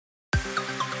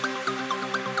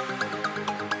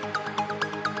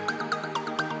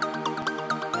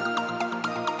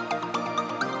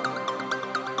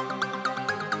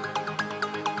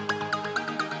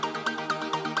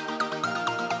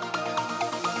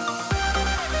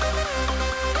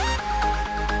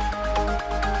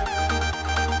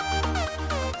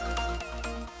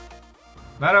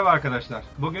Merhaba arkadaşlar.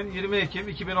 Bugün 20 Ekim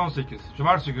 2018.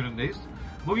 Cumartesi günündeyiz.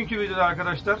 Bugünkü videoda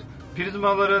arkadaşlar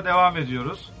prizmalara devam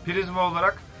ediyoruz. Prizma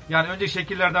olarak yani önce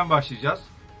şekillerden başlayacağız.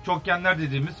 Çokgenler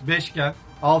dediğimiz beşgen,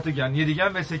 altıgen,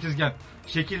 yedigen ve sekizgen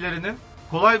şekillerinin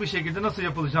kolay bir şekilde nasıl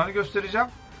yapılacağını göstereceğim.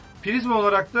 Prizma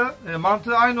olarak da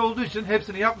mantığı aynı olduğu için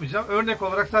hepsini yapmayacağım. Örnek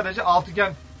olarak sadece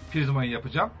altıgen prizmayı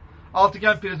yapacağım.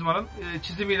 Altıgen prizmanın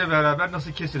çizimiyle beraber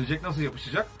nasıl kesilecek, nasıl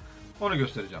yapışacak onu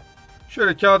göstereceğim.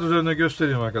 Şöyle kağıt üzerinde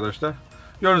göstereyim arkadaşlar.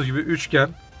 Gördüğünüz gibi üçgen,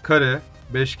 kare,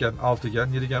 beşgen, altıgen,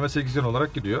 yedigen ve sekizgen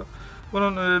olarak gidiyor.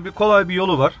 Bunun kolay bir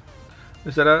yolu var.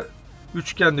 Mesela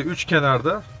üçgende üç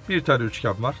kenarda bir tane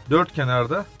üçgen var. Dört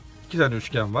kenarda iki tane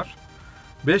üçgen var.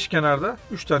 Beş kenarda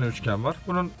üç tane üçgen var.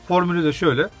 Bunun formülü de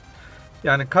şöyle.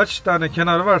 Yani kaç tane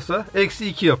kenar varsa eksi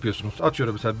 2 yapıyorsunuz.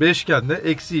 Atıyorum mesela beşgende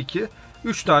eksi 2,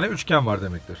 3 tane üçgen var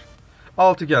demektir.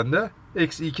 Altıgende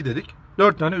eksi 2 dedik.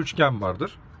 4 tane üçgen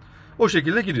vardır. O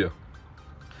şekilde gidiyor.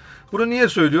 Bunu niye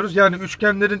söylüyoruz? Yani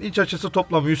üçgenlerin iç açısı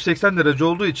toplamı 180 derece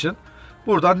olduğu için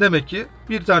buradan demek ki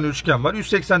bir tane üçgen var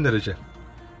 180 derece.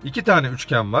 2 tane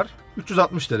üçgen var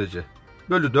 360 derece.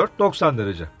 Bölü 4 90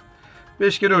 derece.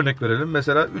 Beşgene örnek verelim.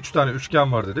 Mesela 3 tane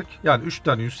üçgen var dedik. Yani 3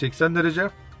 tane 180 derece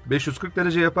 540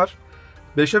 derece yapar.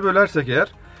 5'e bölersek eğer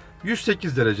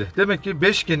 108 derece. Demek ki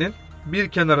beşgenin bir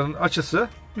kenarının açısı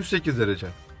 108 derece.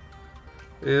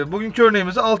 Bugünkü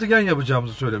örneğimizde altıgen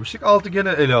yapacağımızı söylemiştik. Altıgeni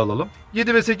ele alalım.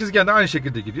 7 ve 8gen de aynı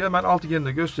şekilde gidiyor. Hemen altıgeni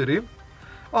de göstereyim.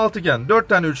 Altıgen 4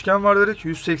 tane üçgen var dedik.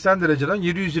 180 dereceden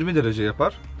 720 derece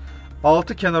yapar.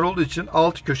 6 kenar olduğu için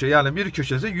 6 köşe yani bir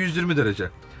köşesi 120 derece.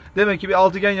 Demek ki bir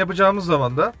altıgen yapacağımız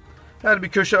zaman da her bir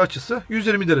köşe açısı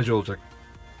 120 derece olacak.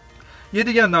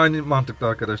 Yedigen de aynı mantıklı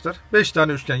arkadaşlar. 5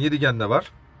 tane üçgen yedigende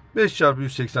var. 5 çarpı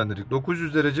 180 dedik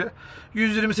 900 derece.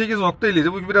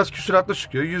 128.50'di. Bu biraz küsuratlı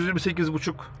çıkıyor.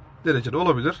 128,5 derecede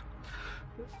olabilir.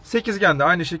 Sekizgen de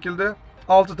aynı şekilde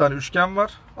 6 tane üçgen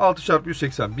var. 6 çarpı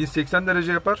 180 1080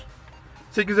 derece yapar.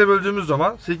 8'e böldüğümüz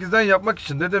zaman 8'den yapmak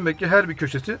için de demek ki her bir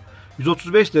köşesi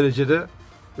 135 derecede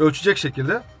ölçecek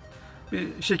şekilde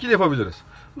bir şekil yapabiliriz.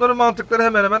 Bunların mantıkları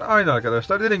hemen hemen aynı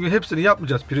arkadaşlar. Dediğim gibi hepsini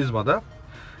yapmayacağız prizmada.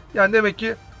 Yani demek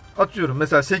ki atıyorum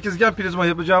mesela sekizgen prizma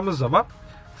yapacağımız zaman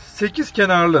 8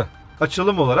 kenarlı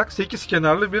açılım olarak 8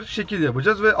 kenarlı bir şekil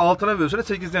yapacağız ve altına ve üstüne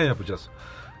sekizgen yapacağız.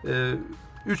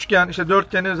 Üçgen işte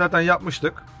dörtgeni zaten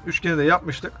yapmıştık. Üçgeni de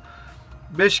yapmıştık.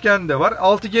 Beşgen de var.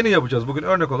 Altıgeni yapacağız. Bugün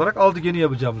örnek olarak altıgeni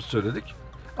yapacağımızı söyledik.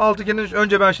 Altıgenin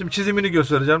önce ben şimdi çizimini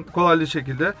göstereceğim kolaylı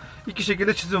şekilde. İki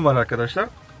şekilde çizim var arkadaşlar.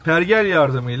 Pergel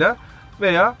yardımıyla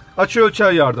veya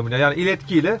açıölçer yardımıyla yani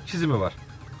iletkiyle çizimi var.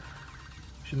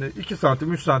 Şimdi 2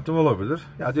 santim 3 santim olabilir.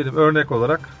 Ya diyelim örnek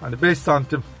olarak hani 5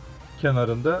 santim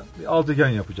kenarında bir altıgen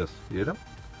yapacağız diyelim.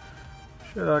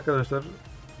 Şöyle arkadaşlar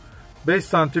 5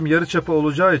 santim yarıçapı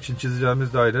olacağı için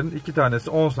çizeceğimiz dairenin 2 tanesi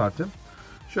 10 santim.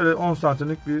 Şöyle 10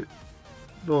 santimlik bir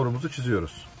doğrumuzu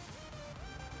çiziyoruz.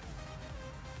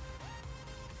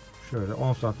 Şöyle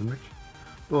 10 santimlik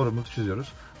doğrumuzu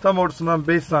çiziyoruz. Tam ortasından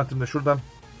 5 santimde şuradan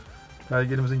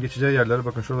pergelimizin geçeceği yerlere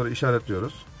bakın şuraları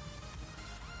işaretliyoruz.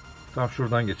 Tam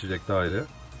şuradan geçecek daire.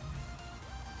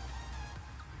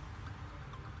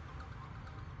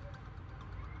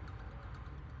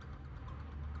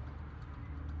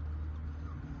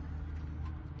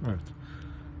 Evet.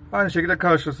 Aynı şekilde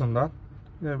karşısından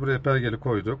yine buraya pergeli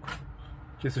koyduk.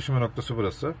 Kesişme noktası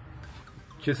burası.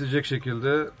 Kesilecek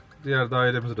şekilde diğer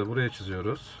dairemizi de buraya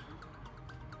çiziyoruz.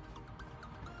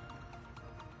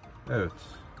 Evet.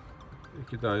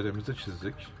 İki dairemizi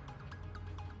çizdik.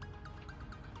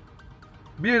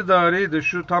 Bir daireyi de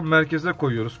şu tam merkeze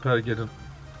koyuyoruz pergelin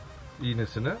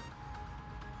iğnesini.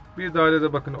 Bir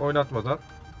dairede bakın oynatmadan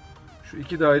şu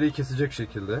iki daireyi kesecek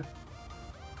şekilde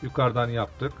yukarıdan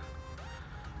yaptık.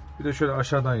 Bir de şöyle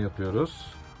aşağıdan yapıyoruz.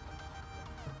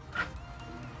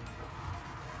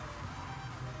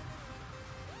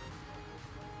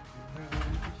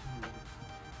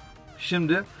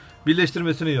 Şimdi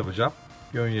birleştirmesini yapacağım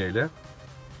gönye ile.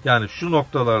 Yani şu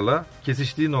noktalarla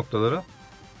kesiştiği noktaları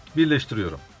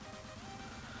birleştiriyorum.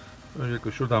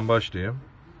 Öncelikle şuradan başlayayım.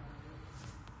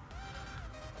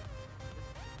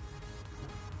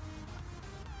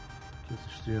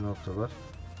 Kesiştiği noktalar.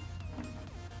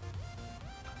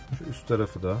 Şu üst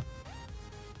tarafı da.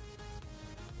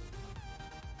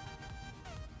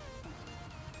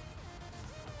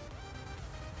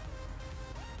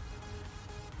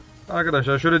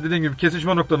 Arkadaşlar şöyle dediğim gibi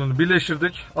kesişme noktalarını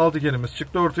birleştirdik. Altıgenimiz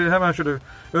çıktı ortaya. Hemen şöyle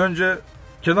önce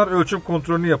kenar ölçüm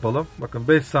kontrolünü yapalım. Bakın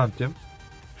 5 santim.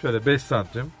 Şöyle 5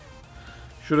 santim.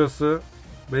 Şurası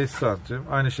 5 santim.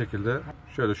 Aynı şekilde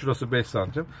şöyle şurası 5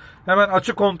 santim. Hemen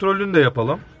açı kontrolünü de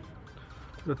yapalım.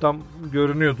 Şöyle tam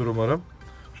görünüyordur umarım.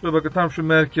 Şurada bakın tam şu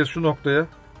merkez şu noktaya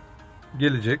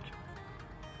gelecek.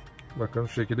 Bakın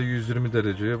şu şekilde 120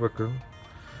 dereceye bakın.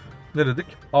 Ne dedik?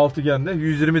 Altıgende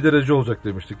 120 derece olacak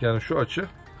demiştik. Yani şu açı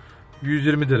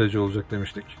 120 derece olacak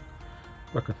demiştik.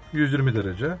 Bakın 120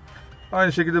 derece.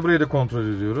 Aynı şekilde burayı da kontrol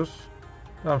ediyoruz.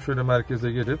 Tam şöyle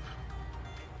merkeze gelip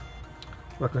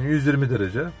bakın 120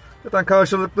 derece. Zaten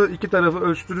karşılıklı iki tarafı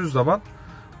ölçtüğünüz zaman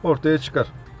ortaya çıkar.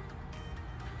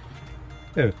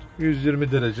 Evet,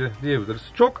 120 derece diyebiliriz.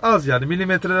 Çok az yani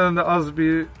milimetreden de az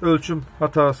bir ölçüm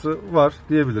hatası var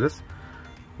diyebiliriz.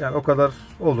 Yani o kadar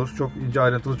olur. Çok ince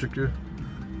ayrıntılı çünkü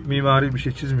mimari bir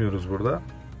şey çizmiyoruz burada.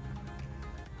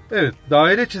 Evet,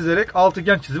 daire çizerek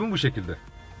altıgen çizimi bu şekilde.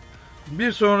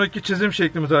 Bir sonraki çizim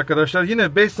şeklimiz arkadaşlar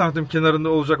yine 5 santim kenarında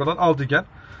olacak olan altıgen.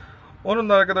 Onun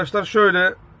da arkadaşlar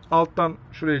şöyle alttan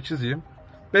şurayı çizeyim.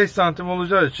 5 santim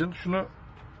olacağı için şunu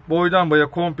boydan boya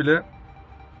komple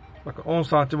bakın 10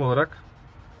 santim olarak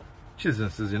çizin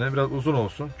siz yine. Biraz uzun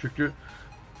olsun. Çünkü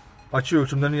açı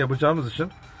ölçümlerini yapacağımız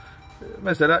için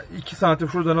mesela 2 santim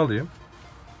şuradan alayım.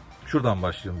 Şuradan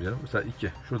başlayalım diyelim. Mesela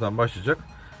 2. Şuradan başlayacak.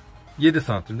 7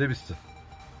 santimde bitsin.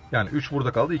 Yani 3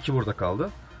 burada kaldı. 2 burada kaldı.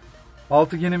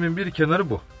 Altıgenimin bir kenarı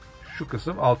bu. Şu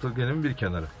kısım altıgenimin bir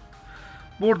kenarı.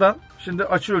 Buradan şimdi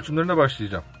açı ölçümlerine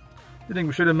başlayacağım. Dediğim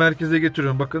gibi şöyle merkeze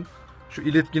getiriyorum. Bakın şu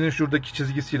iletkinin şuradaki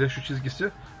çizgisiyle şu çizgisi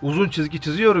uzun çizgi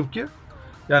çiziyorum ki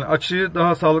yani açıyı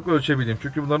daha sağlıklı ölçebileyim.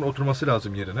 Çünkü bunların oturması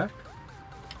lazım yerine.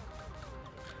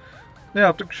 Ne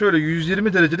yaptık? Şöyle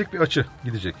 120 derecelik bir açı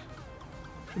gidecek.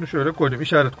 Şunu şöyle koydum.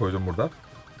 İşaret koydum buradan.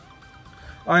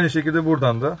 Aynı şekilde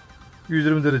buradan da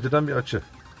 120 dereceden bir açı.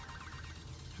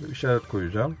 Şöyle işaret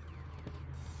koyacağım.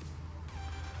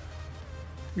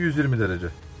 120 derece.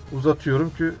 Uzatıyorum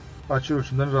ki açı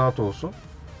ölçümleri rahat olsun.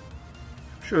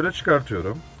 Şöyle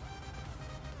çıkartıyorum.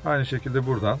 Aynı şekilde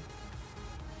buradan.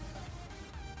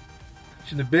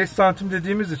 Şimdi 5 santim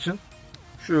dediğimiz için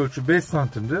şu ölçü 5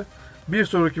 santimdi. Bir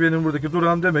sonraki benim buradaki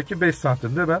durağım demek ki 5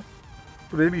 santimde ben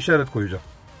buraya bir işaret koyacağım.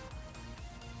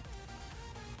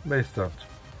 5 santim.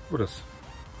 Burası.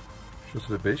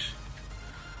 Şurası da 5.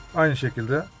 Aynı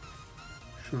şekilde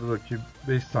şuradaki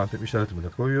 5 santim işaretimi de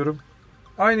koyuyorum.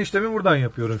 Aynı işlemi buradan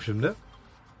yapıyorum şimdi.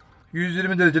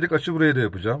 120 derecelik açı buraya da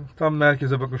yapacağım. Tam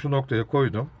merkeze bakın şu noktaya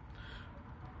koydum.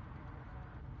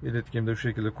 İletkenimi de şu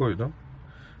şekilde koydum.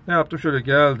 Ne yaptım? Şöyle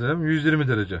geldim. 120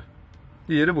 derece.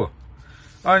 Diğeri bu.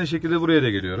 Aynı şekilde buraya da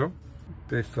geliyorum.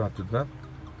 5 santimden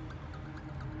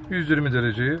 120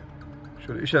 dereceyi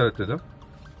şöyle işaretledim.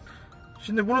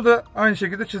 Şimdi bunu da aynı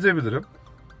şekilde çizebilirim.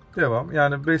 Devam.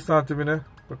 Yani 5 santimine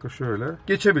bakın şöyle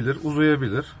geçebilir,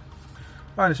 uzayabilir.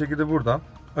 Aynı şekilde buradan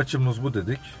açımız bu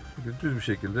dedik. Düz bir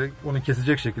şekilde onu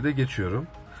kesecek şekilde geçiyorum.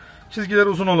 Çizgiler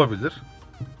uzun olabilir.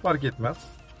 Fark etmez.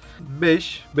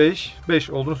 5, 5, 5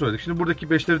 olduğunu söyledik. Şimdi buradaki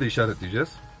 5'leri de işaretleyeceğiz.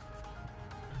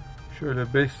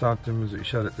 Şöyle 5 santimimizi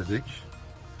işaretledik.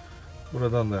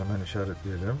 Buradan da hemen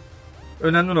işaretleyelim.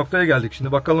 Önemli noktaya geldik.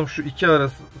 Şimdi bakalım şu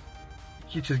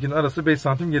iki çizginin arası 5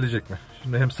 santim gelecek mi?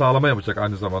 Şimdi hem sağlama yapacak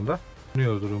aynı zamanda.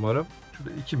 Dönüyordur umarım.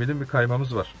 Şurada 2 milim bir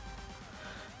kaymamız var.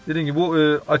 Dediğim gibi bu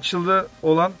açılı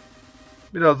olan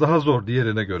biraz daha zor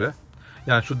diğerine göre.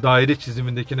 Yani şu daire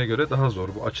çizimindekine göre daha zor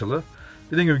bu açılı.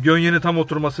 Dediğim gibi gönyenin tam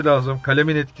oturması lazım.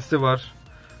 Kalemin etkisi var.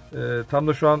 Tam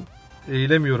da şu an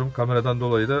eğilemiyorum kameradan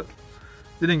dolayı da.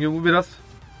 Dediğim gibi bu biraz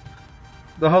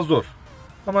daha zor.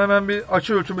 Ama hemen bir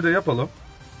açı ölçümü de yapalım.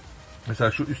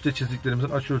 Mesela şu üstte çizdiklerimizin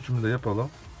açı ölçümünü de yapalım.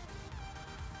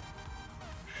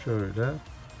 Şöyle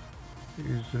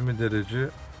 120 derece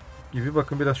gibi.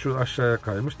 Bakın biraz şu aşağıya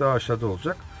kaymış. Daha aşağıda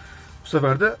olacak. Bu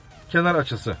sefer de kenar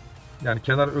açısı. Yani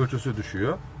kenar ölçüsü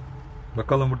düşüyor.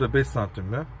 Bakalım burada 5 santim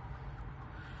mi?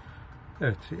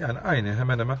 Evet. Yani aynı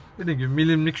hemen hemen. Dediğim gibi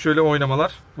milimlik şöyle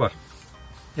oynamalar var.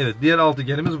 Evet. Diğer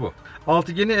altıgenimiz bu.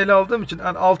 Altıgeni ele aldığım için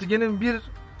yani altıgenin bir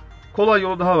kolay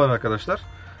yolu daha var arkadaşlar.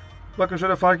 Bakın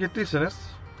şöyle fark ettiyseniz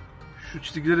şu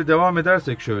çizgileri devam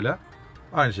edersek şöyle.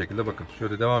 Aynı şekilde bakın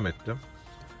şöyle devam ettim.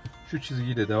 Şu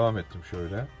çizgiyi de devam ettim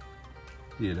şöyle.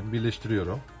 Diyelim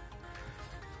birleştiriyorum.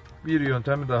 Bir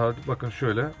yöntemi daha bakın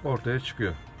şöyle ortaya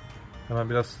çıkıyor. Hemen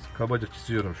biraz kabaca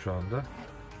çiziyorum şu anda.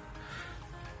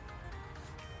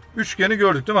 Üçgeni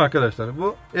gördük değil mi arkadaşlar?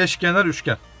 Bu eşkenar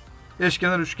üçgen.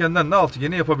 Eşkenar üçgenden de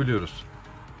altıgeni yapabiliyoruz.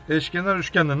 Eşkenar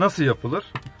üçgende nasıl yapılır?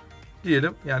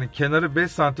 Diyelim yani kenarı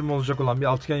 5 santim olacak olan bir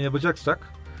altıgen yapacaksak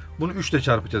bunu 3 ile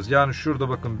çarpacağız. Yani şurada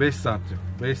bakın 5 santim,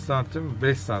 5 santim,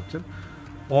 5 santim,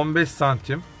 15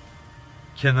 santim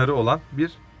kenarı olan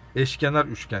bir eşkenar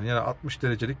üçgen. Yani 60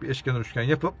 derecelik bir eşkenar üçgen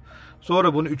yapıp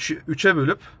sonra bunu 3'e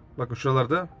bölüp bakın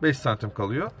şuralarda 5 santim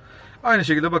kalıyor. Aynı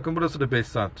şekilde bakın burası da 5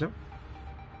 santim.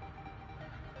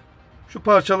 Şu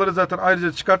parçaları zaten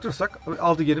ayrıca çıkartırsak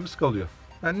altıgenimiz kalıyor.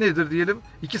 Yani nedir diyelim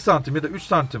 2 santim ya da 3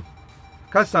 santim.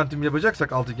 Kaç santim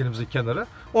yapacaksak altıgenimizin kenarı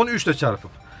onu 3 ile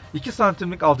çarpıp 2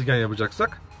 santimlik altıgen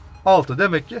yapacaksak 6.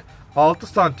 Demek ki 6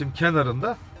 santim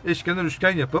kenarında eşkenar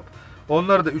üçgen yapıp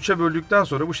onları da 3'e böldükten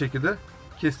sonra bu şekilde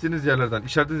kestiğiniz yerlerden,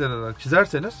 işaretlediğiniz yerlerden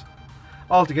çizerseniz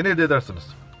altıgeni elde edersiniz.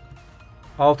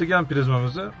 Altıgen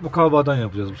prizmamızı mukavvadan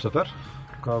yapacağız bu sefer.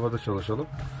 Mukavvada çalışalım.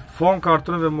 Fon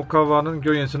kartının ve mukavvanın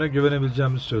gönyesine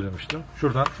güvenebileceğimizi söylemiştim.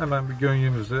 Şuradan hemen bir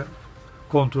gönyemizi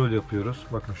kontrol yapıyoruz.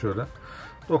 Bakın şöyle.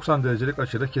 90 derecelik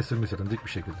açıyla kesilmiş zaten dik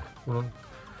bir şekilde. Bunun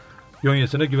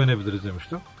gönyesine güvenebiliriz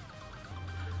demiştim.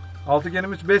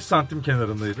 Altıgenimiz 5 santim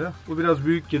kenarındaydı. Bu biraz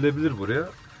büyük gelebilir buraya.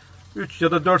 3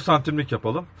 ya da 4 santimlik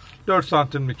yapalım. 4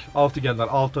 santimlik altıgenler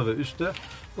alta ve üstte.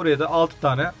 Buraya da 6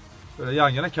 tane böyle yan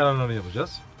yana kenarlarını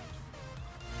yapacağız.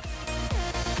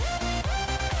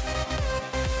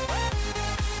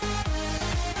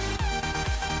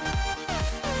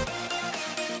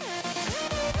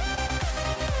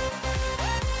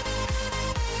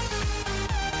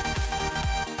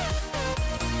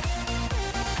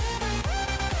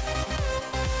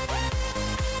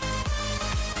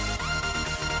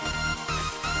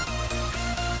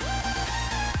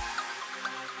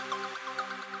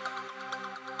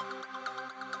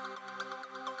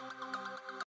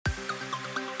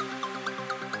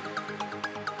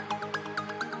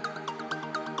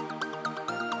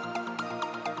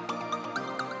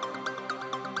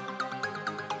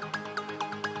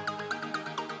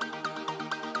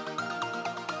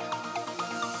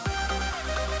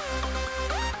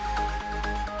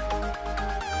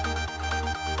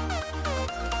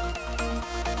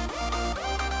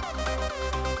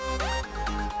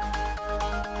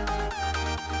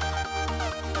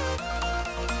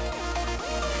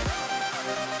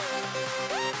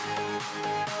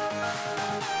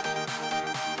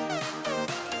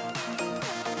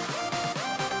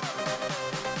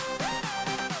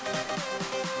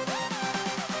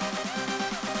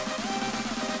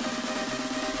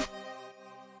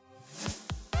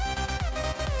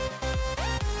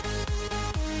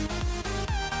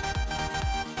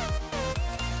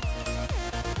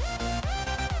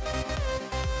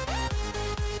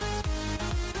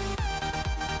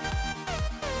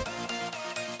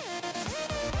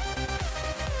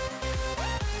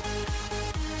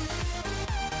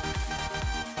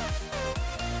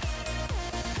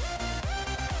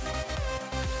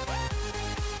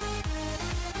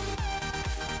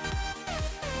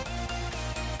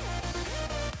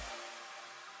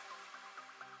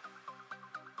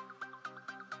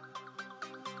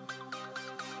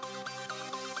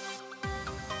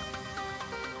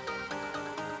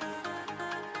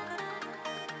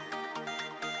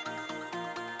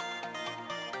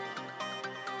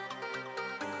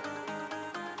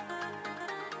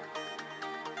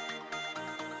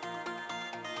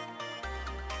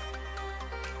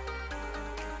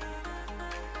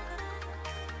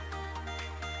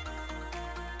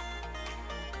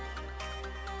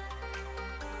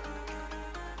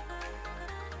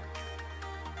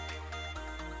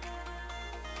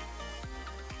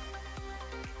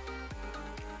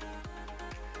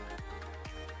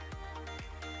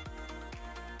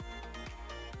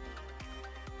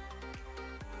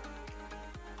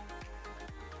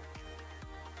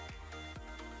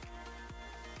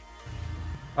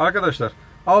 Arkadaşlar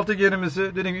altıgenimizi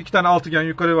dediğim gibi 2 tane altıgen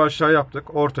yukarı ve aşağı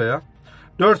yaptık ortaya.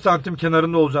 4 santim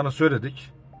kenarında olacağını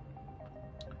söyledik.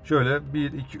 Şöyle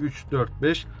 1, 2, 3, 4,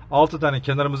 5, 6 tane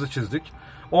kenarımızı çizdik.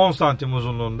 10 santim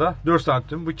uzunluğunda 4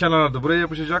 santim bu kenarda buraya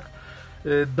yapışacak.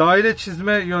 Daire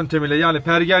çizme yöntemiyle yani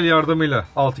pergel yardımıyla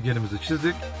altıgenimizi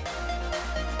çizdik.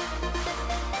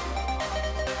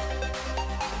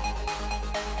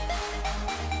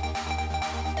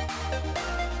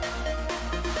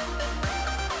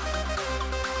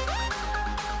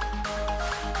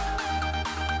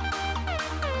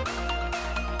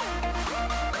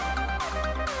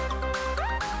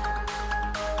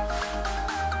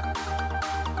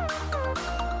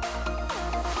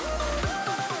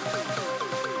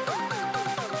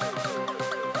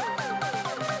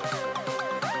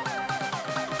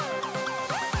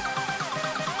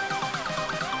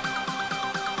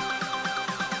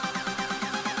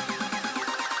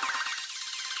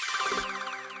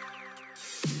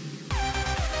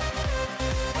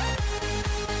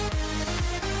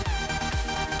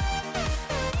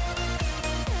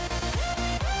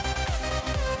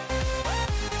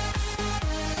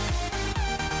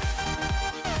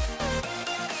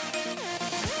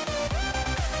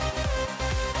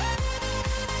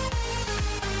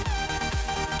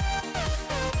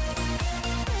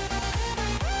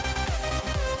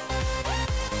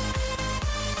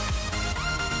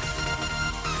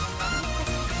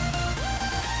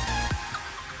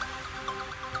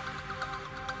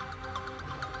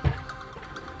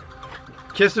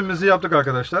 kesimimizi yaptık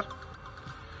arkadaşlar.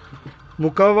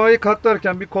 Mukavvayı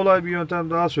katlarken bir kolay bir yöntem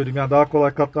daha söyleyeyim. Yani daha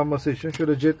kolay katlanması için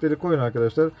şöyle cetleri koyun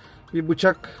arkadaşlar. Bir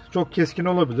bıçak çok keskin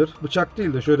olabilir. Bıçak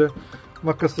değil de şöyle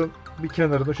makasın bir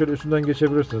kenarını şöyle üstünden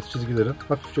geçebilirsiniz çizgilerin.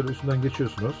 Hafif şöyle üstünden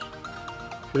geçiyorsunuz.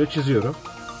 Şöyle çiziyorum.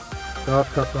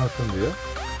 Rahat katlansın diye.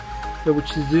 Ve bu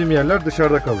çizdiğim yerler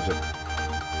dışarıda kalacak.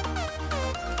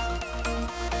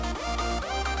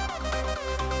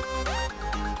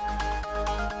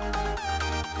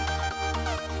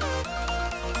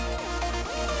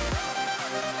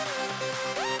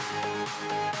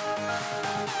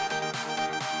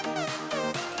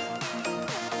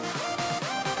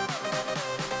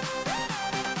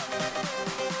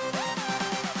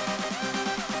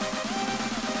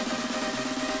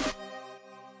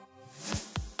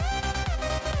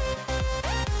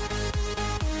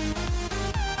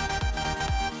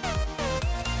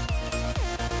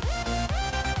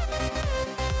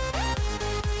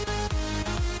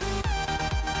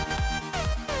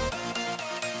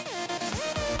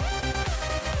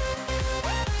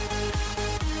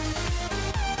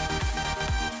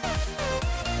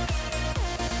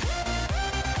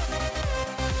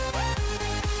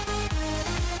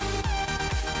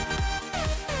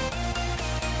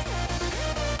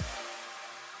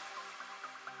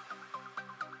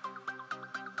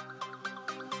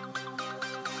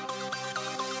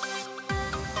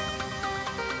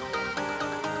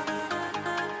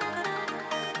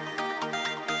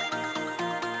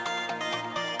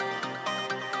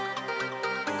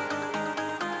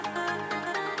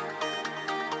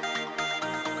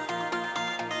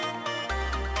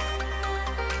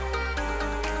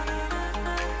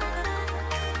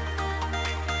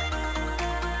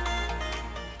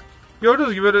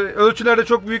 Gördüğünüz gibi böyle ölçülerde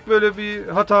çok büyük böyle bir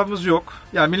hatamız yok.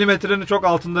 Yani milimetrenin çok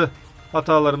altında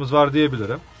hatalarımız var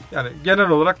diyebilirim. Yani genel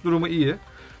olarak durumu iyi.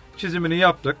 Çizimini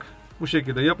yaptık. Bu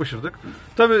şekilde yapıştırdık.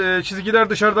 Tabii çizgiler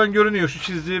dışarıdan görünüyor. Şu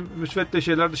çizdiğim müsvedde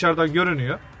şeyler dışarıdan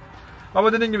görünüyor.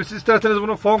 Ama dediğim gibi siz isterseniz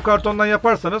bunu fon kartondan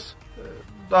yaparsanız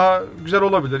daha güzel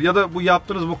olabilir. Ya da bu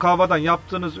yaptığınız mukavvadan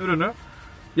yaptığınız ürünü,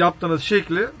 yaptığınız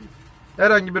şekli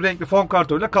herhangi bir renkli fon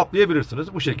kartonuyla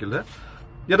kaplayabilirsiniz bu şekilde.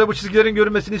 Ya da bu çizgilerin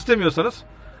görünmesini istemiyorsanız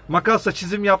makasla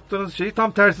çizim yaptığınız şeyi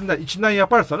tam tersinden, içinden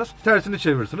yaparsanız tersini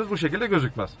çevirirsiniz. Bu şekilde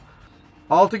gözükmez.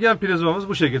 Altıgen prizmamız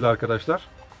bu şekilde arkadaşlar.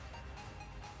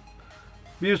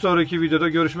 Bir sonraki videoda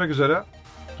görüşmek üzere.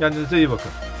 Kendinize iyi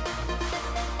bakın.